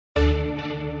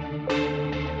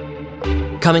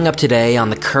Coming up today on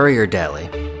the Courier Daily.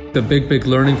 The big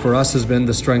learning for us has been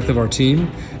the strength of our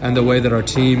team and the way that our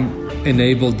team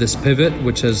enabled this pivot,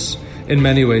 which has in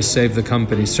many ways saved the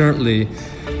company, certainly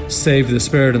saved the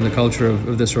spirit and the culture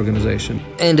of this organization.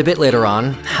 And a bit later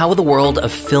on, how will the world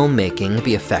of filmmaking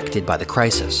be affected by the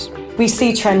crisis? We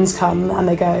see trends come and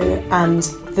they go, and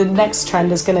the next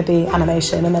trend is going to be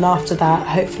animation, and then after that,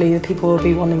 hopefully the people will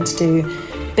be wanting to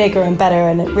do bigger and better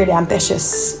and really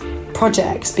ambitious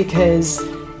projects because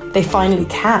they finally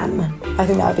can. I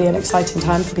think that would be an exciting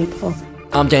time for people.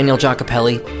 I'm Daniel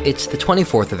Giacopelli. It's the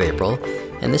 24th of April,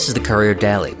 and this is the Courier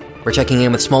Daily. We're checking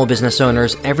in with small business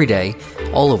owners every day,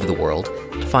 all over the world,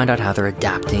 to find out how they're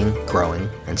adapting, growing,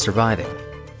 and surviving.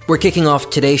 We're kicking off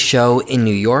today's show in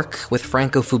New York with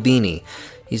Franco Fubini.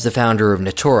 He's the founder of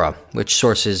Natura, which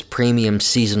sources premium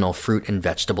seasonal fruit and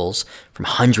vegetables from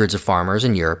hundreds of farmers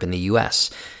in Europe and the US,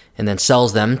 and then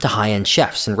sells them to high-end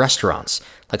chefs and restaurants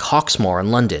like Hawksmoor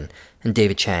in London and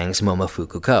David Chang's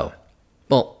Momofuku Co.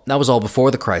 Well, that was all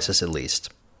before the crisis, at least.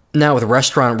 Now, with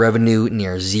restaurant revenue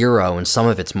near zero in some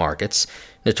of its markets,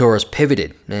 Natura's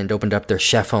pivoted and opened up their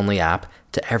chef-only app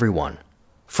to everyone.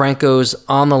 Franco's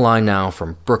on the line now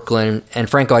from Brooklyn. And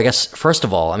Franco, I guess, first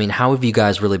of all, how have you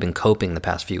guys really been coping the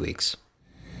past few weeks?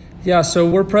 Yeah, so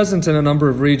we're present in a number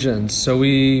of regions. So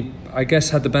we, I guess,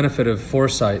 had the benefit of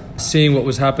foresight. Seeing what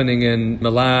was happening in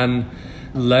Milan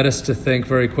led us to think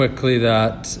very quickly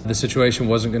that the situation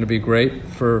wasn't going to be great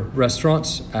for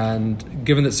restaurants. And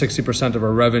given that 60% of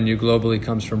our revenue globally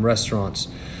comes from restaurants,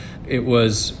 it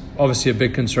was obviously a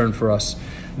big concern for us.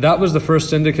 That was the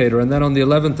first indicator. And then on the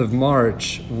 11th of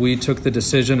March, we took the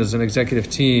decision as an executive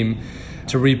team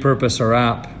to repurpose our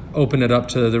app, open it up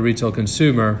to the retail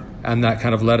consumer, and that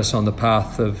kind of led us on the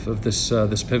path of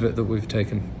this pivot that we've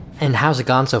taken. And how's it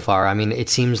gone so far? It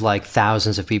seems like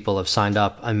thousands of people have signed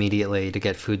up immediately to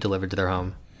get food delivered to their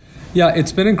home. Yeah,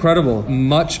 it's been incredible.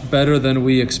 Much better than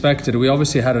we expected. We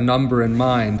obviously had a number in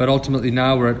mind, but ultimately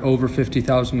now we're at over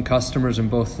 50,000 customers in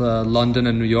both London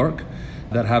and New York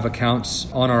that have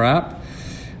accounts on our app.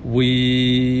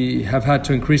 We have had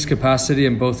to increase capacity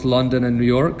in both London and New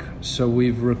York. So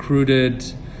we've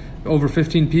recruited over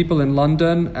 15 people in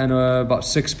London and about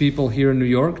 6 people here in New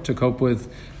York to cope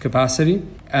with capacity.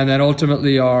 And then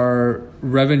ultimately our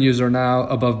revenues are now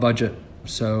above budget.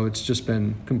 So it's just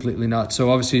been completely nuts.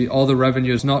 So obviously all the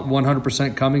revenue is not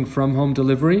 100% coming from home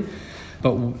delivery,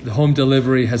 but the home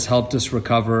delivery has helped us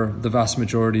recover the vast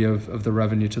majority of the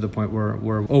revenue to the point where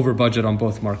we're over budget on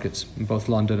both markets, in both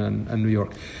London and New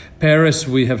York. Paris,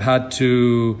 we took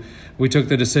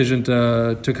the decision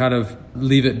to kind of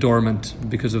leave it dormant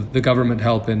because of the government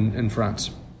help in France.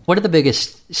 What are the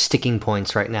biggest sticking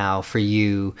points right now for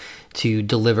you to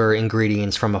deliver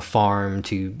ingredients from a farm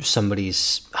to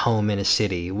somebody's home in a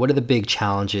city? What are the big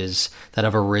challenges that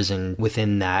have arisen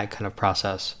within that kind of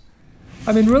process?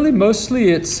 Really, mostly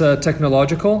it's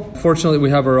technological. Fortunately, we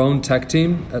have our own tech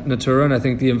team at Natura, and I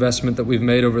think the investment that we've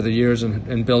made over the years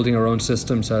in building our own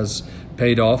systems has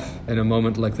paid off in a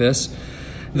moment like this.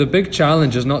 The big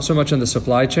challenge is not so much in the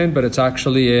supply chain, but it's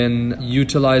actually in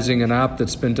utilizing an app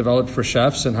that's been developed for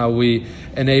chefs and how we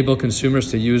enable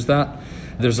consumers to use that.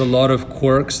 There's a lot of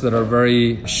quirks that are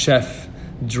very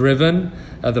chef-driven.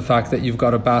 The fact that you've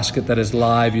got a basket that is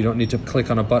live, you don't need to click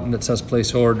on a button that says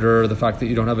place order, the fact that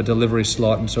you don't have a delivery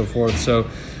slot and so forth. So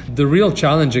the real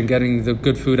challenge in getting the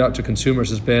good food out to consumers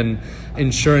has been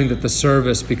ensuring that the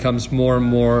service becomes more and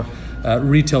more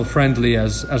retail friendly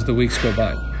as the weeks go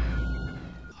by.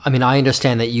 I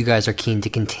understand that you guys are keen to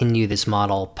continue this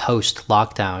model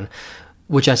post-lockdown,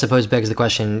 which I suppose begs the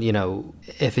question,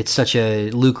 if it's such a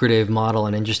lucrative model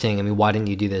and interesting, why didn't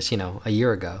you do this, a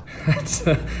year ago? It's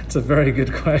a very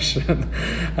good question.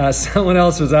 Someone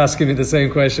else was asking me the same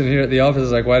question here at the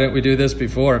office, like, why didn't we do this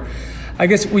before? I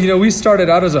guess, we started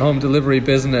out as a home delivery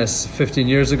business 15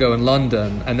 years ago in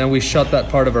London, and then we shut that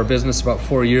part of our business about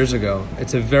 4 years ago.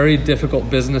 It's a very difficult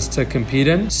business to compete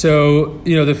in. So,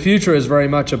 the future is very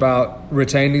much about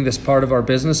retaining this part of our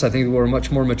business. I think we're much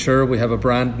more mature. We have a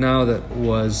brand now that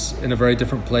was in a very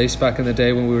different place back in the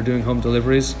day when we were doing home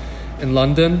deliveries in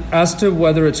London. As to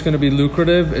whether it's going to be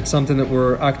lucrative, it's something that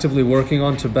we're actively working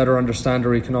on to better understand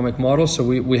our economic model. So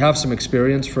we have some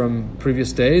experience from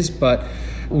previous days, but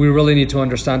we really need to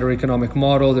understand our economic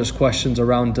model. There's questions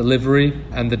around delivery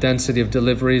and the density of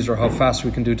deliveries, or how fast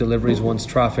we can do deliveries once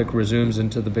traffic resumes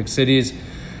into the big cities.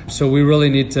 So we really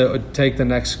need to take the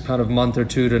next kind of month or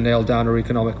two to nail down our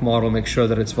economic model, make sure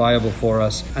that it's viable for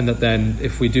us, and that then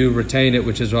if we do retain it,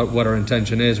 which is what our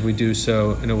intention is, we do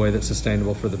so in a way that's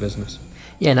sustainable for the business.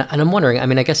 Yeah, and I'm wondering, I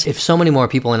mean, I guess if so many more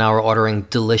people now are ordering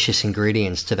delicious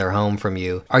ingredients to their home from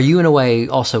you, are you in a way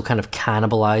also kind of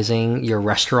cannibalizing your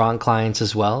restaurant clients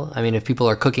as well? I mean, if people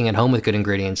are cooking at home with good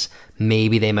ingredients,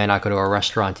 maybe they might not go to a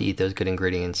restaurant to eat those good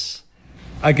ingredients.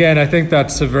 Again, I think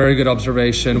that's a very good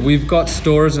observation. We've got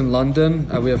stores in London.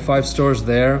 We have 5 stores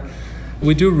there.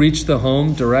 We do reach the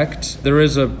home direct. There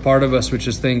is a part of us which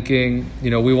is thinking,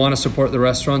 we want to support the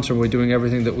restaurants, and we're doing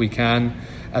everything that we can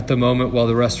at the moment while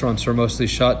the restaurants are mostly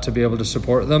shut to be able to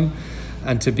support them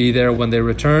and to be there when they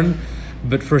return.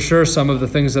 But for sure, some of the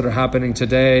things that are happening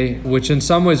today, which in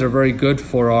some ways are very good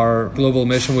for our global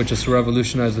mission, which is to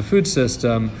revolutionize the food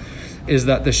system, is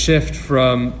that the shift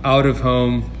from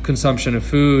out-of-home consumption of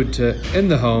food to in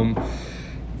the home,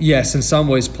 yes, in some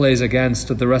ways plays against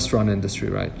the restaurant industry,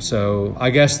 right? So I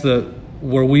guess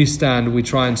where we stand, we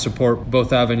try and support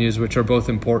both avenues, which are both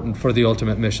important for the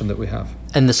ultimate mission that we have.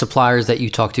 And the suppliers that you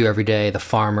talk to every day, the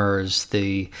farmers,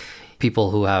 the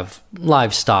people who have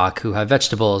livestock, who have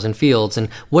vegetables and fields, and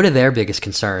what are their biggest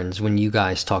concerns when you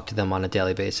guys talk to them on a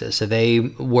daily basis? Are they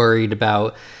worried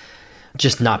about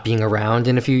just not being around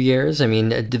in a few years? I mean,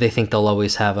 do they think they'll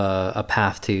always have a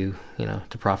path to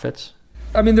profits?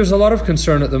 I mean, there's a lot of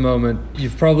concern at the moment.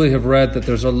 You've probably have read that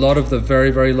there's a lot of the very,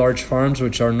 very large farms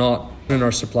which are not in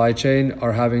our supply chain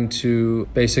are having to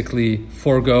basically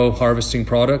forego harvesting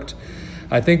product.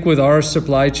 I think with our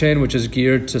supply chain, which is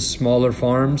geared to smaller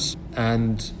farms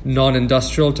and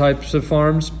non-industrial types of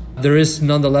farms, there is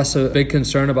nonetheless a big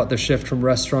concern about the shift from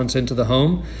restaurants into the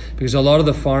home, because a lot of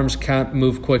the farms can't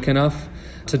move quick enough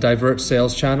to divert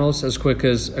sales channels as quick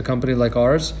as a company like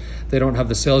ours. They don't have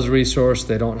the sales resource,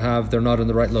 they're not in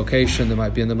the right location, they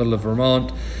might be in the middle of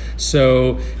Vermont.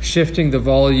 So shifting the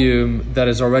volume that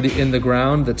is already in the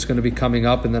ground that's going to be coming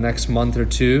up in the next month or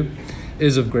two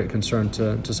is of great concern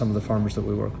to some of the farmers that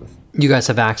we work with. You guys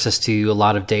have access to a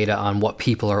lot of data on what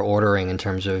people are ordering in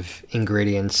terms of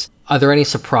ingredients. Are there any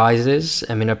surprises?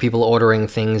 I mean, are people ordering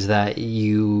things that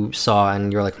you saw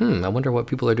and you're like, I wonder what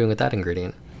people are doing with that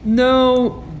ingredient?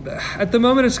 No, at the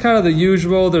moment it's kind of the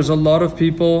usual. There's a lot of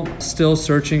people still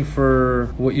searching for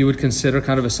what you would consider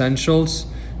kind of essentials.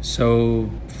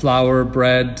 So flour,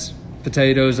 bread,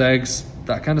 potatoes, eggs,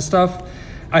 that kind of stuff.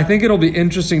 I think it'll be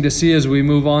interesting to see as we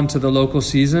move on to the local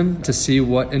season to see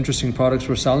what interesting products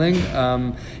we're selling.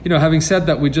 Having said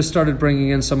that, we just started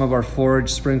bringing in some of our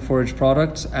spring forage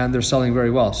products, and they're selling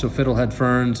very well. So fiddlehead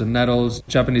ferns and nettles,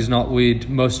 Japanese knotweed,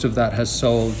 most of that has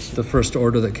sold. The first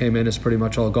order that came in is pretty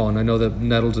much all gone. I know that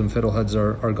nettles and fiddleheads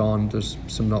are gone. There's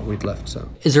some knotweed left. So,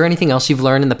 is there anything else you've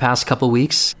learned in the past couple of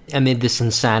weeks amid this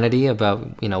insanity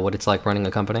about what it's like running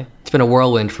a company? It's been a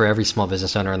whirlwind for every small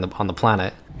business owner on the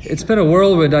planet. It's been a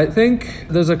whirlwind. I think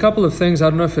there's a couple of things,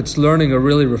 I don't know if it's learning or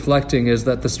really reflecting, is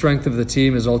that the strength of the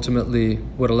team is ultimately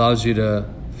what allows you to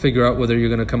figure out whether you're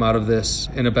going to come out of this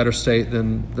in a better state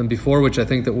than before, which I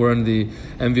think that we're in the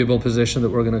enviable position that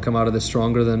we're going to come out of this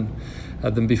stronger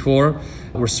than before.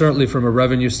 We're certainly from a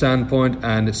revenue standpoint,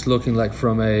 and it's looking like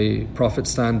from a profit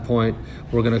standpoint,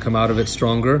 we're going to come out of it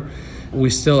stronger. We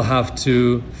still have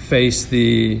to face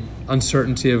the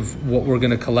uncertainty of what we're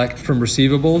going to collect from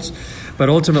receivables. But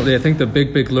ultimately, I think the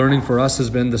big learning for us has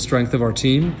been the strength of our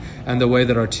team and the way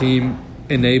that our team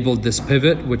enabled this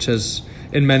pivot, which has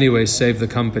in many ways saved the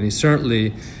company,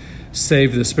 certainly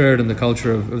saved the spirit and the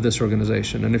culture of this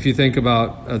organization. And if you think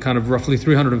about kind of roughly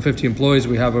 350 employees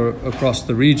we have across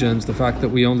the regions, the fact that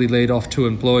we only laid off 2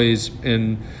 employees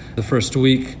in the first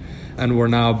week, and we're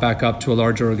now back up to a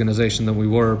larger organization than we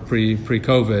were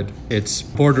pre-COVID. It's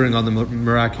bordering on the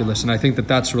miraculous, and I think that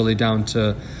that's really down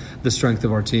to the strength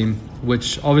of our team,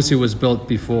 which obviously was built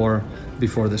before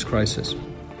this crisis.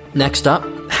 Next up,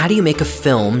 how do you make a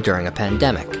film during a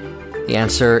pandemic? The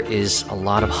answer is a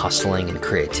lot of hustling and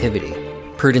creativity.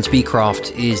 Prudence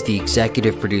Beecroft is the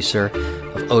executive producer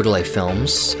of Odelay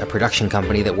Films, a production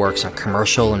company that works on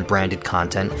commercial and branded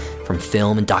content from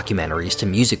film and documentaries to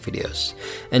music videos.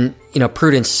 And,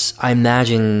 Prudence, I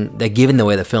imagine that given the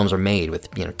way the films are made with,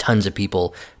 tons of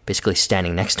people basically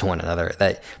standing next to one another,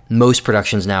 that most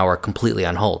productions now are completely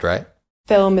on hold, right?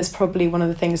 Film is probably one of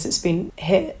the things that's been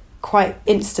hit quite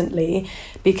instantly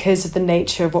because of the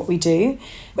nature of what we do.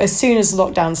 As soon as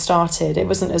lockdown started, it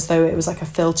wasn't as though it was like a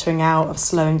filtering out of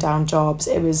slowing down jobs.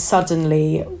 It was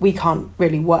suddenly we can't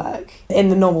really work in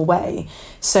the normal way.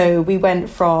 So we went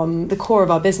from the core of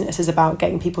our business is about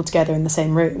getting people together in the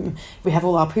same room. We have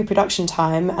all our pre-production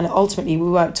time, and ultimately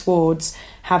we work towards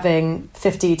having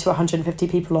 50 to 150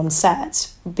 people on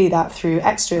set, be that through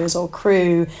extras or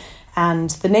crew. And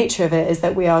the nature of it is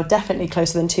that we are definitely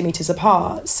closer than 2 meters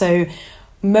apart. So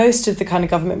most of the kind of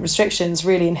government restrictions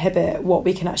really inhibit what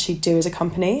we can actually do as a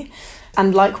company.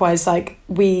 And likewise, like,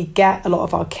 we get a lot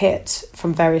of our kit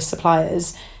from various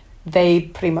suppliers. They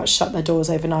pretty much shut their doors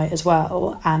overnight as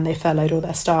well, and they furloughed all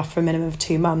their staff for a minimum of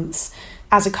 2 months.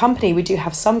 As a company, we do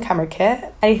have some camera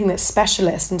kit. Anything that's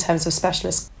specialist in terms of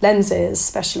specialist lenses,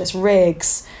 specialist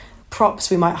rigs, props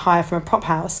we might hire from a prop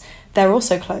house, they're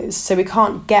also closed. So we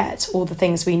can't get all the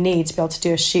things we need to be able to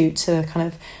do a shoot to kind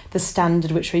of the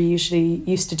standard which we're usually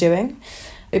used to doing.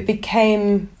 It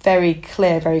became very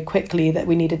clear very quickly that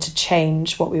we needed to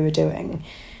change what we were doing.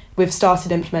 We've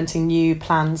started implementing new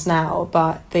plans now,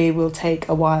 but they will take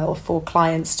a while for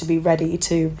clients to be ready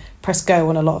to press go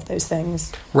on a lot of those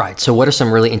things. Right. So what are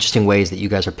some really interesting ways that you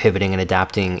guys are pivoting and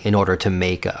adapting in order to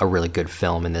make a really good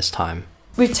film in this time?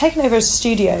 We've taken over a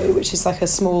studio, which is like a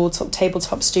small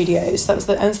tabletop studio. So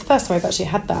and it's the first time we've actually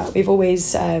had that. We've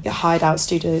always hired out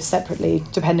studios separately,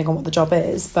 depending on what the job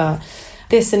is. But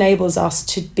this enables us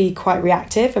to be quite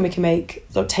reactive, and we can make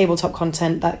tabletop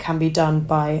content that can be done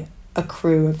by a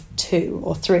crew of 2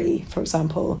 or 3, for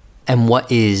example. And what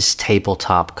is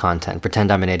tabletop content? Pretend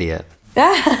I'm an idiot.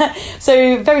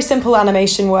 So very simple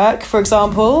animation work, for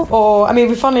example, or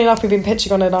funnily enough, we've been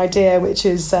pitching on an idea which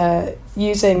is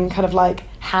using kind of like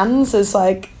hands as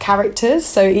like characters.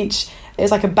 So each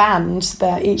is like a band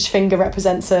that each finger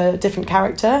represents a different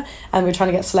character, and we're trying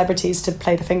to get celebrities to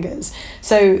play the fingers.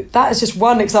 So that is just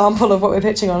one example of what we're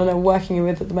pitching on and are working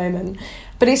with at the moment.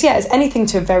 But it's anything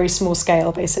to a very small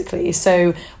scale, basically.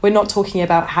 So we're not talking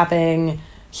about having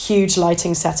huge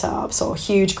lighting setups or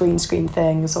huge green screen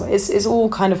things, or it's all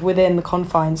kind of within the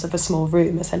confines of a small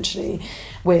room, essentially,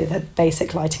 with a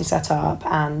basic lighting setup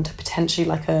and potentially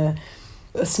like a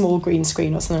small green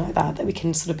screen or something like that we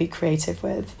can sort of be creative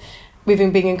with. We've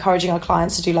been encouraging our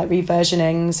clients to do like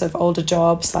reversionings of older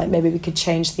jobs, like maybe we could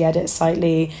change the edit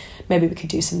slightly, maybe we could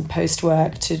do some post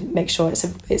work to make sure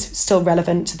it's still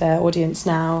relevant to their audience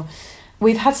now.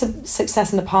 We've had some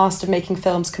success in the past of making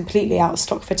films completely out of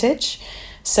stock footage.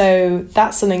 So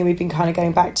that's something we've been kind of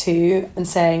going back to and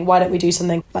saying, why don't we do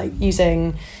something like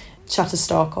using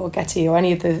Shutterstock or Getty or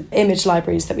any of the image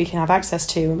libraries that we can have access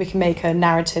to, and we can make a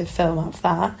narrative film out of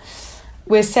that.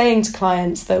 We're saying to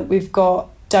clients that we've got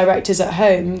directors at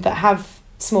home that have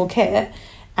small kit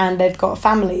and they've got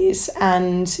families,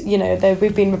 and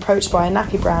we've been approached by a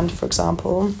nappy brand, for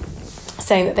example,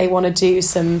 saying that they want to do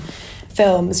some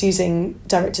films using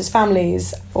directors'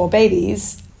 families or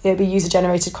babies. It'll be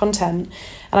user-generated content.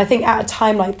 And I think at a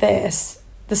time like this,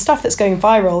 the stuff that's going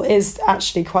viral is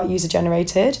actually quite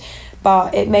user-generated,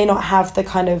 but it may not have the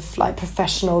kind of like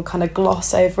professional kind of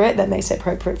gloss over it that makes it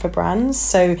appropriate for brands.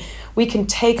 So we can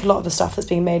take a lot of the stuff that's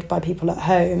being made by people at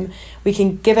home, we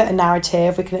can give it a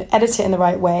narrative, we can edit it in the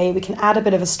right way, we can add a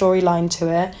bit of a storyline to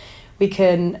it, we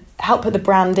can help put the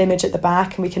brand image at the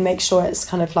back, and we can make sure it's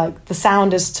kind of like the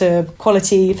sound is to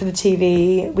quality for the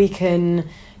TV, we can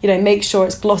make sure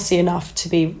it's glossy enough to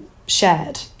be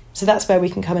shared. So that's where we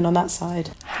can come in on that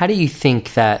side. How do you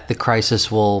think that the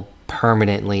crisis will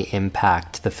permanently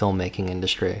impact the filmmaking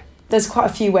industry? There's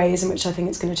quite a few ways in which I think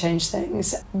it's going to change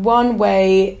things. One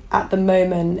way at the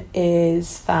moment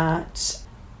is that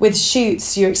with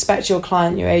shoots, you expect your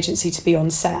client, your agency to be on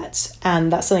set.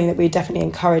 And that's something that we definitely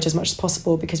encourage as much as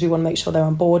possible, because we want to make sure they're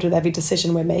on board with every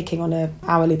decision we're making on an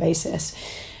hourly basis.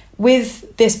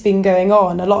 With this being going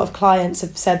on, a lot of clients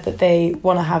have said that they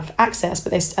want to have access,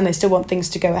 but they still want things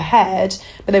to go ahead,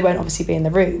 but they won't obviously be in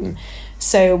the room.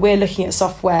 So we're looking at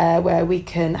software where we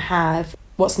can have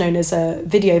what's known as a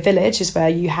video village, is where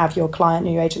you have your client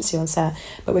and your agency on set,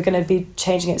 but we're going to be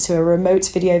changing it to a remote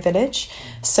video village.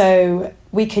 So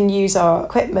we can use our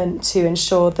equipment to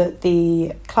ensure that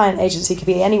the client agency could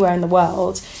be anywhere in the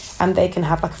world, and they can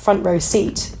have like a front row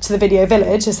seat to the video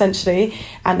village, essentially,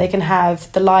 and they can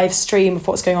have the live stream of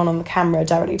what's going on the camera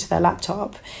directly to their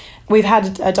laptop. We've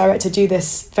had a director do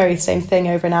this very same thing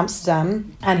over in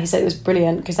Amsterdam, and he said it was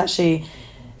brilliant because actually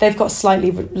they've got slightly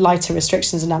lighter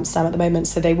restrictions in Amsterdam at the moment,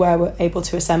 so they were able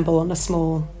to assemble on a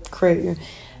small crew.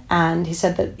 And he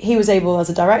said that he was able, as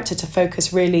a director, to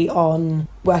focus really on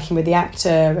working with the actor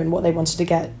and what they wanted to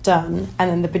get done. And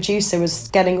then the producer was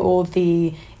getting all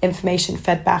the information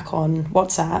fed back on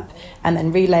WhatsApp and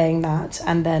then relaying that.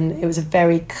 And then it was a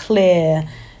very clear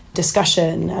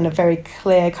discussion and a very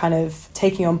clear kind of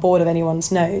taking on board of anyone's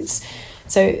notes.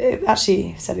 So it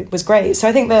actually said it was great. So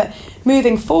I think that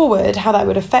moving forward, how that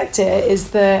would affect it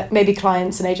is that maybe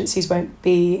clients and agencies won't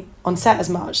be on set as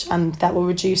much, and that will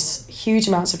reduce huge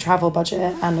amounts of travel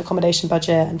budget and accommodation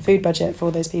budget and food budget for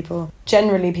all those people.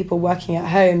 Generally, people working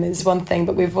at home is one thing,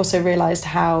 but we've also realised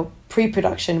how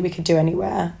pre-production we could do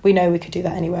anywhere. We know we could do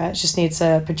that anywhere. It just needs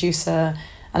a producer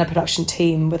and a production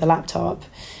team with a laptop.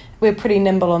 We're pretty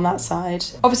nimble on that side.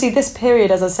 Obviously, this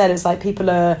period, as I said, is like people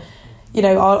are,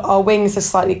 our wings are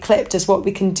slightly clipped as what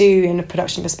we can do in a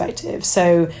production perspective.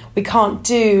 So we can't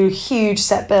do huge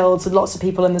set builds with lots of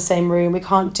people in the same room. We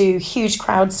can't do huge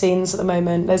crowd scenes at the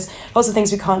moment. There's lots of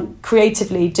things we can't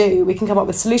creatively do. We can come up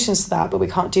with solutions to that, but we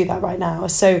can't do that right now.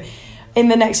 So in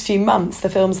the next few months, the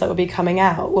films that will be coming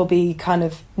out will be kind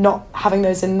of not having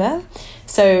those in there.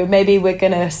 So maybe we're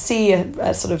going to see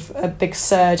a sort of a big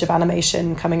surge of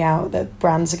animation coming out that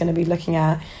brands are going to be looking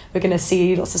at. We're going to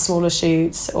see lots of smaller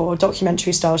shoots or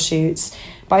documentary style shoots.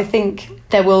 But I think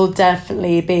there will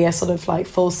definitely be a sort of like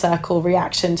full circle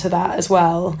reaction to that as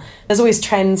well. There's always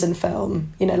trends in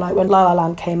film, like when La La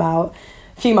Land came out,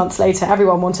 a few months later,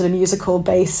 everyone wanted a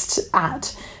musical-based ad.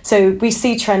 So we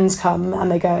see trends come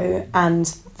and they go, and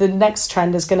the next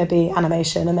trend is going to be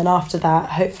animation. And then after that,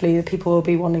 hopefully the people will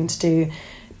be wanting to do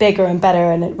bigger and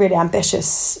better and really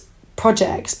ambitious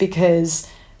projects because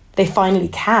they finally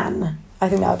can. I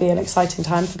think that would be an exciting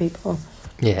time for people.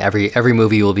 Yeah, every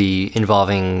movie will be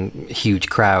involving huge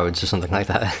crowds or something like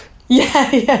that.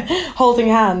 Yeah, holding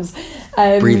hands.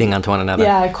 Breathing onto one another.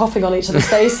 Yeah, coughing on each other's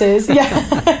faces. Yeah.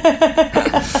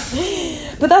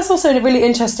 But that's also a really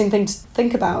interesting thing to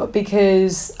think about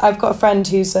because I've got a friend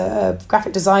who's a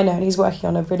graphic designer and he's working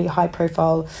on a really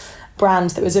high-profile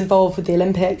brand that was involved with the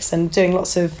Olympics and doing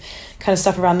lots of kind of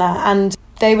stuff around that. And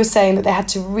they were saying that they had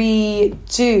to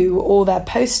redo all their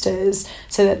posters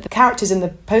so that the characters in the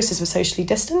posters were socially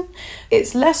distant.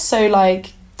 It's less so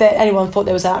like that anyone thought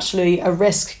there was actually a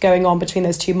risk going on between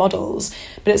those two models,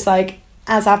 but it's like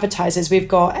as advertisers we've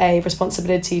got a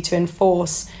responsibility to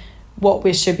enforce what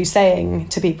we should be saying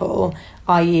to people,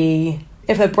 i.e.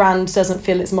 if a brand doesn't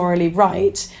feel it's morally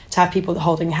right to have people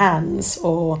holding hands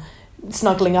or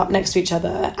snuggling up next to each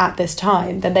other at this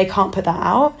time, then they can't put that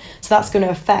out. So that's going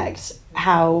to affect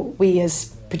how we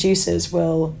as producers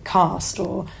will cast,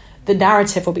 or the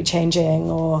narrative will be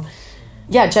changing, or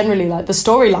generally like the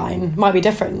storyline might be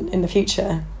different in the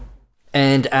future.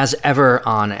 And as ever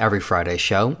on every Friday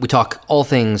show, we talk all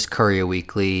things Courier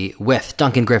Weekly with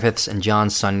Duncan Griffiths and John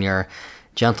Sunyer.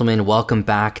 Gentlemen, welcome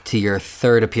back to your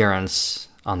third appearance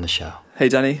on the show. Hey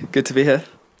Danny, good to be here.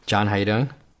 John, how you doing?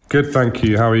 Good, thank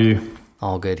you. How are you?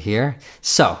 All good here.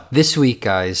 So, this week,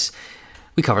 guys,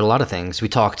 we covered a lot of things. We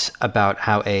talked about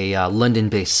how a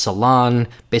London-based salon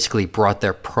basically brought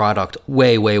their product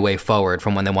way, way, way forward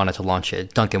from when they wanted to launch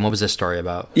it. Duncan, what was this story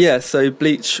about? Yeah, so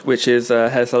Bleach, which is a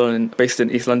hair salon based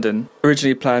in East London,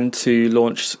 originally planned to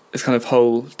launch this kind of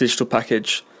whole digital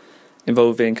package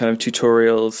involving kind of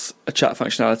tutorials, a chat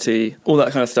functionality, all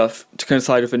that kind of stuff to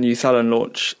coincide with a new salon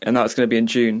launch, and that was going to be in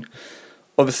June.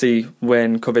 Obviously,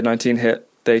 when COVID-19 hit,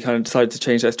 they kind of decided to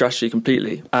change their strategy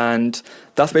completely. And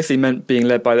that's basically meant being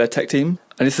led by their tech team.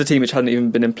 And it's a team which hadn't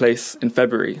even been in place in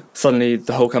February. Suddenly,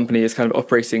 the whole company is kind of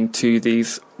operating to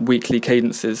these weekly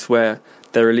cadences where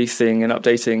they're releasing and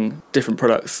updating different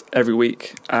products every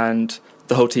week. And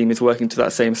the whole team is working to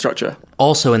that same structure.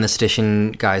 Also in this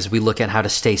edition, guys, we look at how to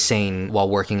stay sane while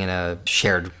working in a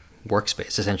shared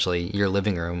workspace, essentially your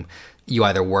living room. You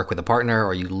either work with a partner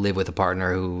or you live with a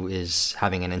partner who is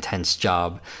having an intense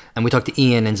job. And we talked to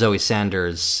Ian and Zoe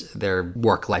Sanders, they're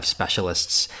work-life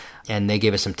specialists, and they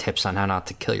gave us some tips on how not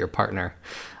to kill your partner.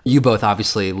 You both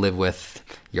obviously live with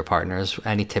your partners.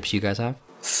 Any tips you guys have?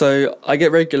 So I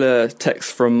get regular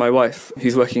texts from my wife,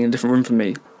 who's working in a different room from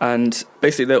me. And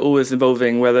basically they're always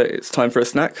involving whether it's time for a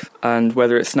snack and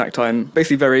whether it's snack time,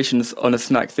 basically variations on a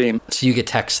snack theme. So you get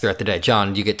texts throughout the day.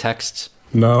 John, do you get texts?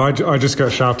 No, I just get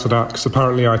shouted at because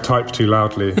apparently I type too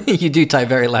loudly. You do type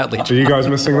very loudly. Are you guys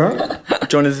missing that?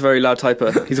 John is a very loud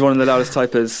typer. He's one of the loudest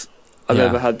typers I've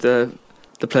ever had the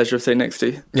pleasure of sitting next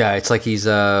to. Yeah, it's like he's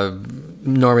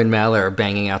Norman Mailer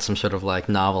banging out some sort of like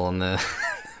novel on the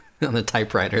on the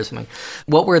typewriter or something.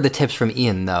 What were the tips from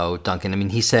Ian though, Duncan? I mean,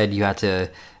 he said you had to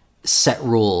set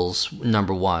rules,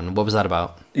 number one. What was that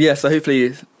about? Yeah, so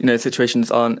hopefully,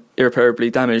 situations aren't irreparably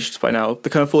damaged by now. The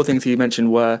kind of four things he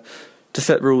mentioned were to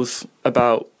set rules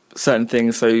about certain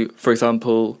things. So, for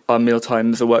example, our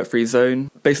mealtime is a work-free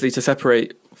zone. Basically, to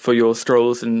separate for your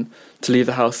strolls and to leave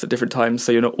the house at different times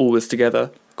so you're not always together.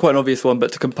 Quite an obvious one,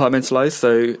 but to compartmentalise.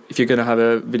 So, if you're going to have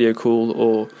a video call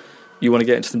or you want to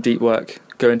get into some deep work,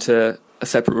 go into a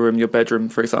separate room, your bedroom,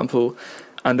 for example.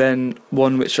 And then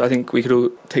one which I think we could all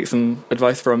take some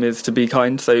advice from is to be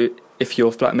kind. So, if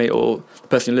your flatmate or the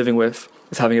person you're living with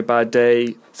is having a bad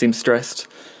day, seems stressed,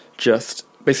 just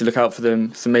basically look out for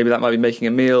them. So maybe that might be making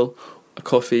a meal, a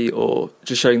coffee, or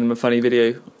just showing them a funny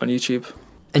video on YouTube.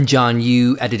 And John,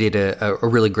 you edited a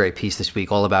really great piece this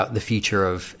week all about the future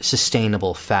of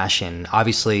sustainable fashion.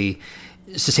 Obviously,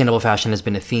 sustainable fashion has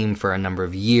been a theme for a number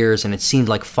of years, and it seemed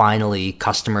like finally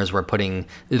customers were putting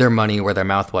their money where their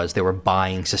mouth was. They were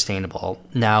buying sustainable.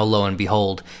 Now, lo and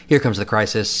behold, here comes the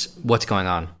crisis. What's going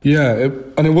on? Yeah,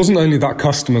 and it wasn't only that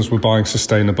customers were buying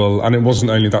sustainable, and it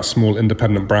wasn't only that small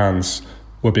independent brands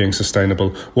were being sustainable.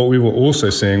 What we were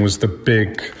also seeing was the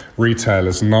big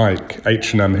retailers, Nike,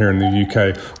 H&M here in the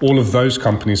UK, all of those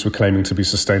companies were claiming to be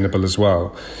sustainable as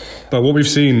well. But what we've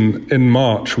seen in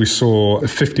March, we saw a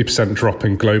 50% drop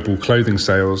in global clothing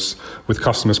sales, with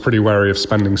customers pretty wary of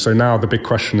spending. So now the big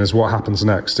question is, what happens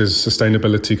next? Is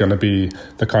sustainability going to be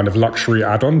the kind of luxury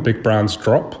add-on big brands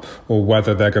drop, or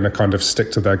whether they're going to kind of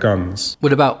stick to their guns?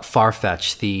 What about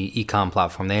Farfetch, the e-com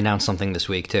platform? They announced something this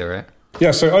week too, right?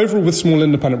 Yeah, so overall with small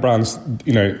independent brands,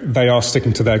 they are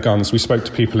sticking to their guns. We spoke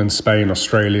to people in Spain,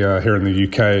 Australia, here in the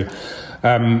UK.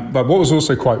 But what was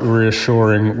also quite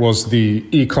reassuring was the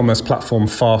e-commerce platform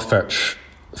Farfetch.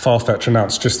 Farfetch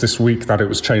announced just this week that it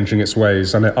was changing its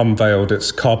ways, and it unveiled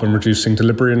its carbon-reducing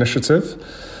delivery initiative,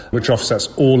 which offsets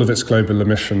all of its global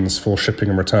emissions for shipping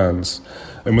and returns.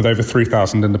 And with over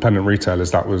 3,000 independent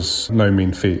retailers, that was no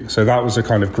mean feat. So that was a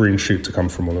kind of green shoot to come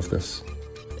from all of this.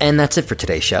 And that's it for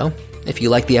today's show. If you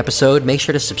like the episode, make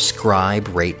sure to subscribe,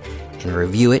 rate, and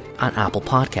review it on Apple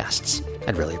Podcasts.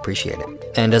 I'd really appreciate it.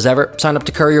 And as ever, sign up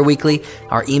to Courier Weekly,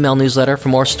 our email newsletter, for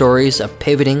more stories of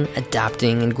pivoting,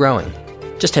 adapting, and growing.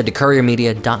 Just head to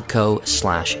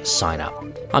couriermedia.co/sign up.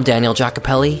 I'm Daniel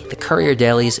Giacopelli. The Courier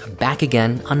Daily's back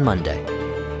again on Monday.